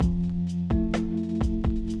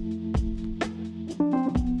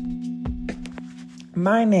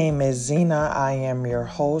My name is Zena. I am your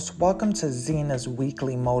host. Welcome to Zena's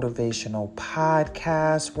weekly motivational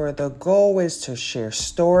podcast, where the goal is to share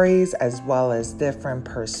stories as well as different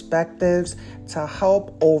perspectives to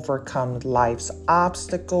help overcome life's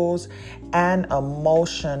obstacles and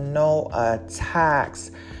emotional attacks.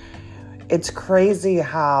 It's crazy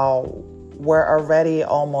how we're already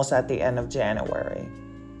almost at the end of January.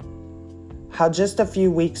 How just a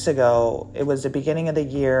few weeks ago, it was the beginning of the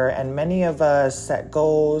year, and many of us set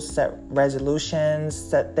goals, set resolutions,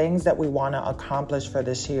 set things that we want to accomplish for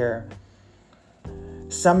this year.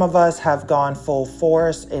 Some of us have gone full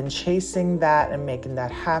force in chasing that and making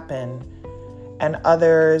that happen, and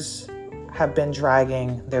others have been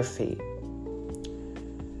dragging their feet.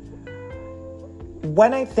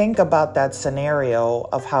 When I think about that scenario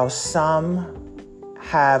of how some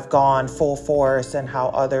have gone full force and how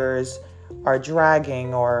others are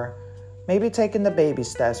dragging, or maybe taking the baby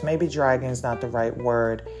steps, maybe dragging is not the right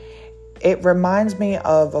word. It reminds me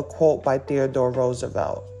of a quote by Theodore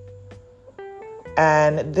Roosevelt.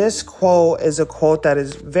 And this quote is a quote that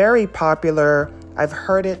is very popular. I've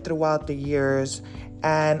heard it throughout the years,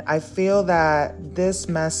 and I feel that this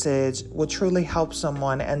message will truly help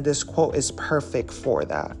someone, and this quote is perfect for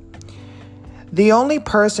that. The only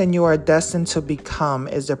person you are destined to become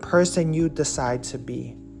is the person you decide to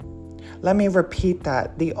be. Let me repeat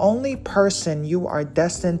that. The only person you are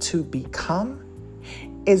destined to become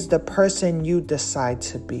is the person you decide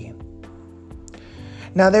to be.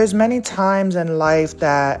 Now, there's many times in life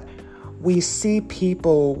that we see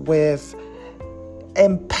people with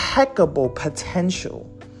impeccable potential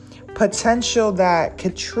that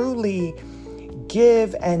could truly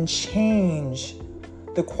give and change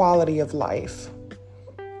the quality of life.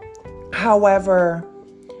 However,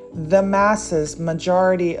 the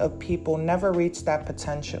majority of people never reach that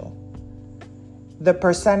potential. The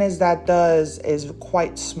percentage that does is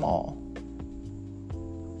quite small.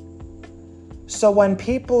 So when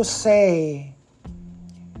people say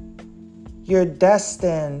you're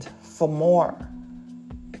destined for more,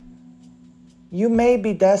 you may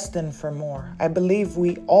be destined for more. I believe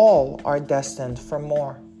we all are destined for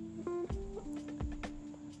more.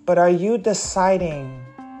 But are you deciding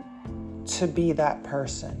to be that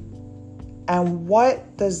person? And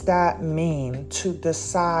what does that mean, to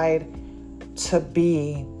decide to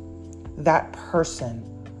be that person?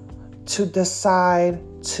 To decide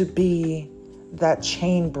to be that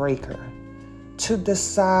chain breaker? To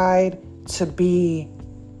decide to be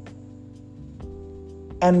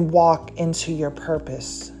and walk into your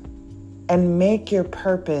purpose and make your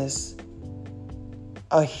purpose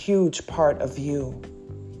a huge part of you.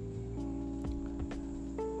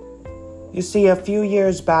 You see, a few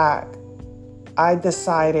years back, I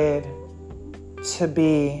decided to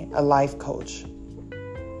be a life coach.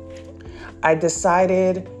 I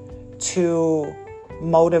decided to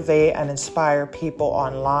motivate and inspire people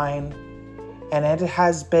online, and it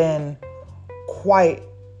has been quite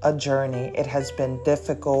a journey. It has been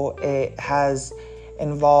difficult. It has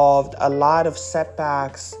involved a lot of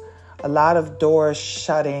setbacks, a lot of doors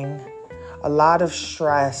shutting, a lot of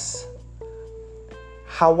stress.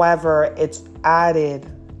 However, it's added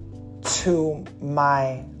to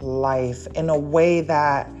my life in a way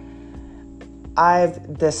that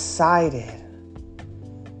I've decided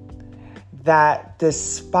that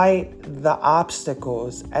despite the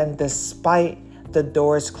obstacles and despite the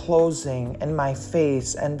doors closing in my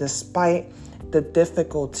face and despite the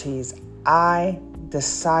difficulties, I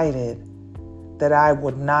decided that I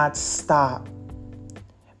would not stop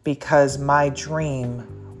because my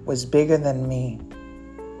dream was bigger than me.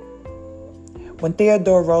 When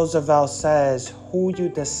Theodore Roosevelt says, who you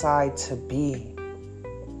decide to be,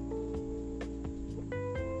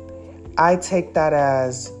 I take that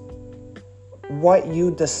as what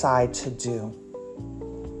you decide to do.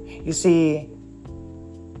 You see,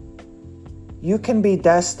 you can be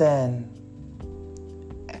destined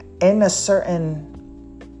in a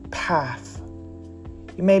certain path.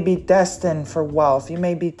 You may be destined for wealth. You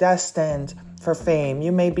may be destined for fame.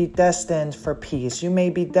 You may be destined for peace. You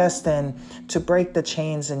may be destined to break the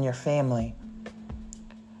chains in your family.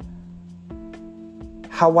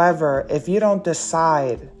 However, if you don't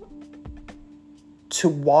decide to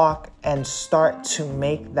walk and start to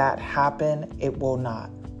make that happen, it will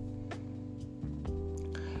not.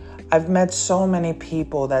 I've met so many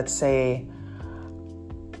people that say,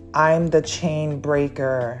 I'm the chain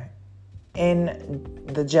breaker in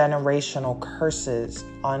the generational curses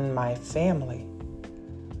on my family.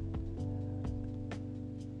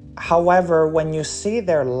 However, when you see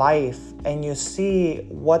their life and you see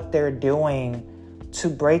what they're doing to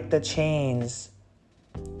break the chains,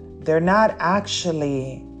 they're not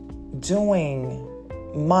actually doing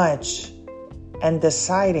much and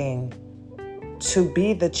deciding to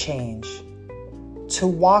be the change, to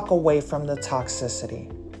walk away from the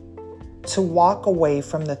toxicity, to walk away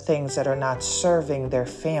from the things that are not serving their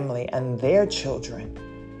family and their children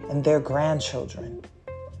and their grandchildren.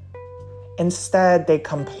 Instead, they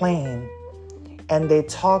complain and they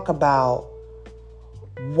talk about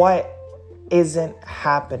what isn't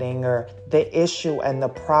happening or the issue and the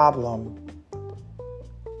problem.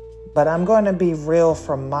 But I'm going to be real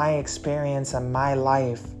from my experience and my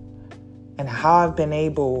life and how I've been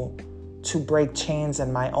able to break chains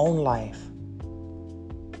in my own life.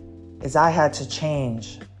 Is I had to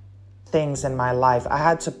change things in my life. I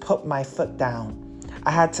had to put my foot down.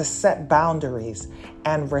 I had to set boundaries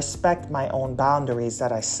and respect my own boundaries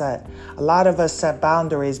that I set. A lot of us set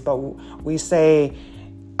boundaries, but we say,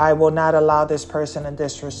 I will not allow this person to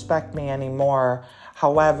disrespect me anymore.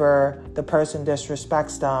 However, the person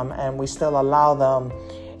disrespects them and we still allow them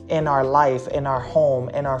in our life, in our home,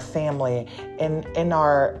 in our family, in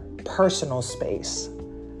our personal space.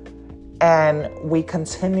 And we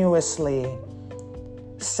continuously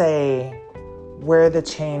say, we're the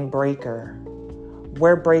chain breaker.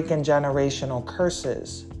 We're breaking generational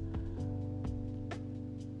curses.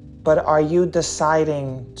 But are you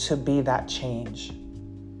deciding to be that change?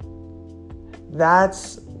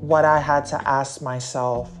 That's what I had to ask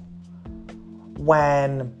myself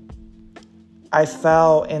when I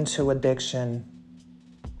fell into addiction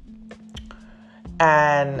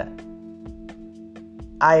and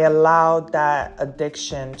I allowed that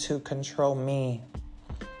addiction to control me,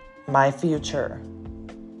 my future,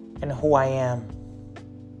 and who I am.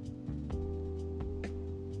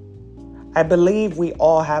 I believe we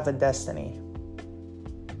all have a destiny.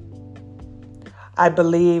 I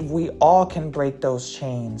believe we all can break those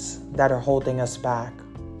chains that are holding us back,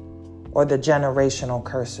 or the generational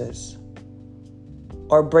curses,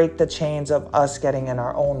 or break the chains of us getting in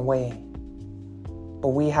our own way. But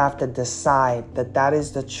we have to decide that that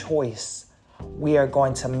is the choice we are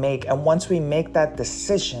going to make. And once we make that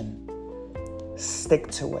decision,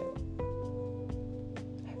 stick to it.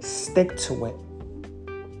 Stick to it.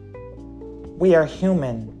 We are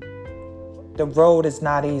human. The road is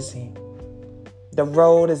not easy. The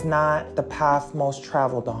road is not the path most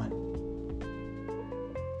traveled on.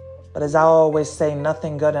 But as I always say,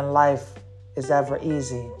 nothing good in life is ever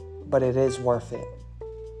easy, but it is worth it.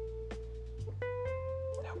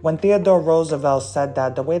 When Theodore Roosevelt said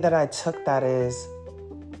that, the way that I took that is,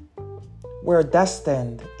 we're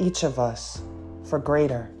destined, each of us, for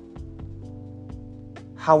greater.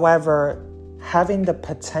 However, having the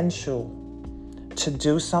potential to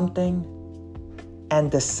do something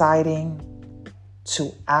and deciding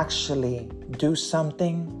to actually do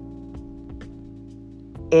something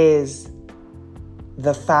is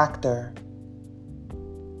the factor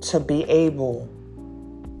to be able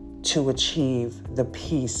to achieve the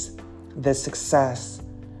peace, the success,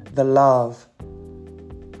 the love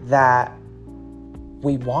that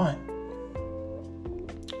we want.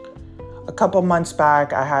 A couple months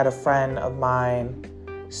back, I had a friend of mine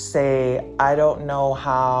say, I don't know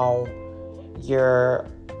how you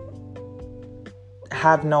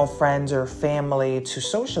have no friends or family to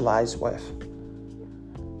socialize with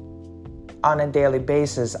on a daily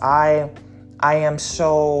basis. I am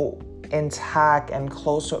so intact and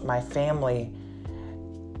close with my family.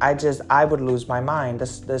 I would lose my mind.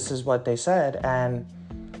 This is what they said. And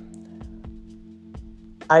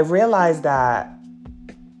I realized that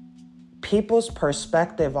people's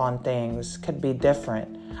perspective on things could be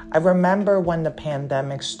different. I remember when the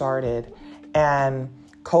pandemic started and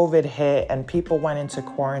COVID hit and people went into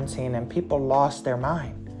quarantine and people lost their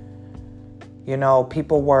mind. You know,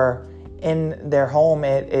 people were in their home.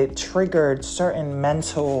 It triggered certain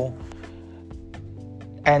mental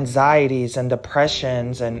anxieties and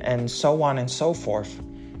depressions and so on and so forth.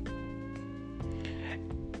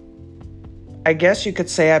 I guess you could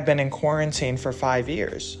say I've been in quarantine for 5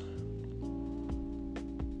 years.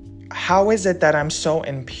 How is it that I'm so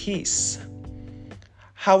in peace?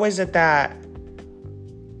 How is it that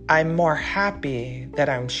I'm more happy than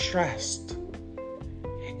I'm stressed?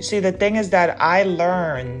 You see, the thing is that I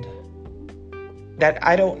learned that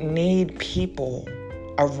I don't need people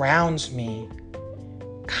around me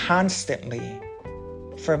constantly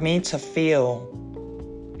for me to feel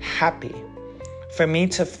happy, for me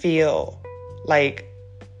to feel like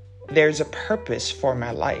there's a purpose for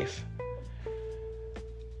my life.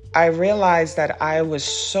 I realized that I was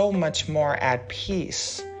so much more at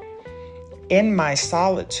peace in my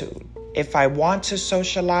solitude. If I want to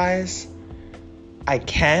socialize, I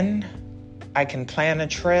can. I can plan a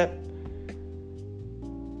trip.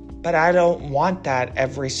 But I don't want that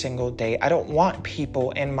every single day. I don't want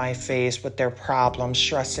people in my face with their problems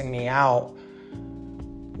stressing me out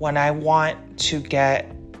when I want to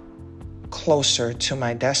get closer to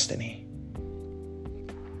my destiny.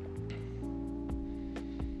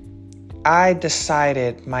 I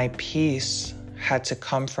decided my peace had to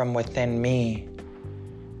come from within me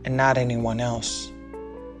and not anyone else.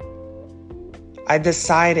 I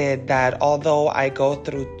decided that although I go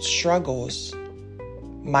through struggles,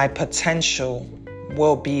 my potential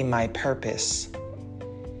will be my purpose.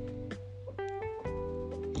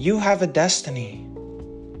 You have a destiny.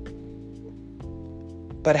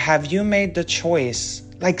 But have you made the choice?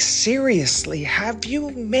 Like seriously, have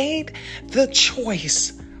you made the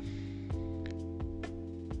choice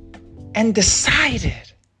and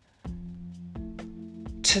decided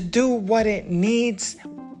to do what it needs?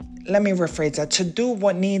 Let me rephrase that. To do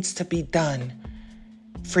what needs to be done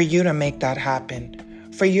for you to make that happen.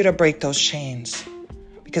 For you to break those chains.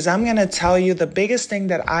 Because I'm going to tell you the biggest thing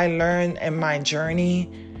that I learned in my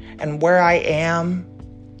journey and where I am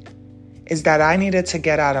is that I needed to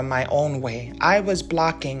get out of my own way. I was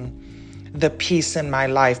blocking the peace in my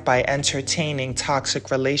life by entertaining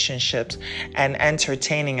toxic relationships and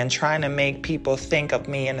entertaining and trying to make people think of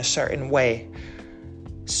me in a certain way.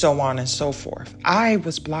 So on and so forth. I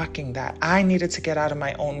was blocking that. I needed to get out of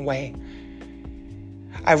my own way.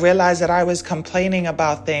 I realized that I was complaining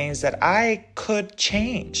about things that I could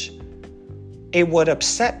change. It would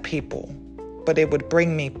upset people, but it would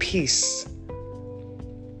bring me peace.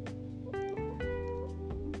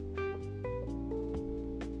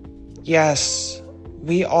 Yes,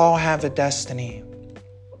 we all have a destiny.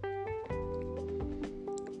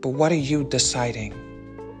 But what are you deciding?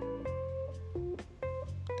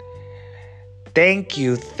 Thank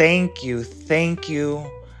you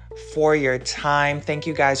for your time. Thank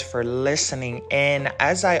you guys for listening in.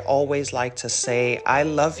 As I always like to say, I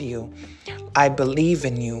love you. I believe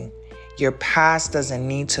in you. Your past doesn't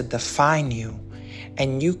need to define you.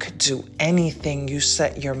 And you could do anything you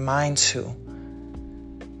set your mind to.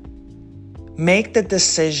 Make the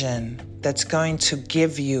decision that's going to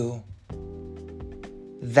give you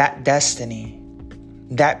that destiny,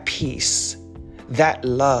 that peace, that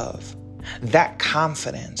love, that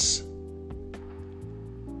confidence.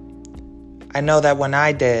 I know that when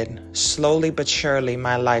I did, slowly but surely,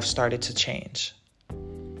 my life started to change.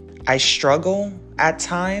 I struggle at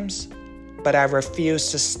times, but I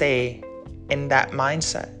refuse to stay in that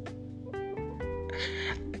mindset.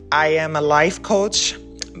 I am a life coach.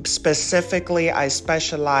 Specifically, I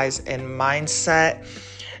specialize in mindset.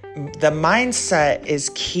 The mindset is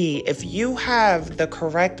key. If you have the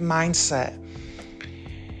correct mindset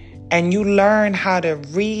and you learn how to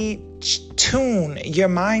retune your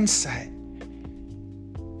mindset,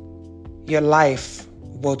 your life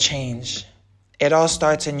will change. It all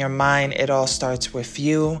starts in your mind. It all starts with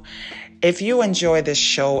you. If you enjoy this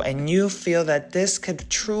show and you feel that this could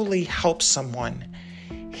truly help someone,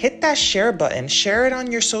 hit that share button. Share it on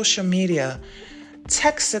your social media.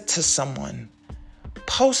 Text it to someone.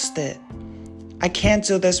 Post it. I can't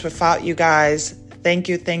do this without you guys. Thank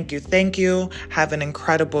you. Have an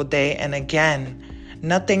incredible day. And again,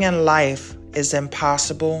 nothing in life is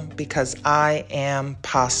impossible because I am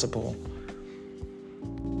possible.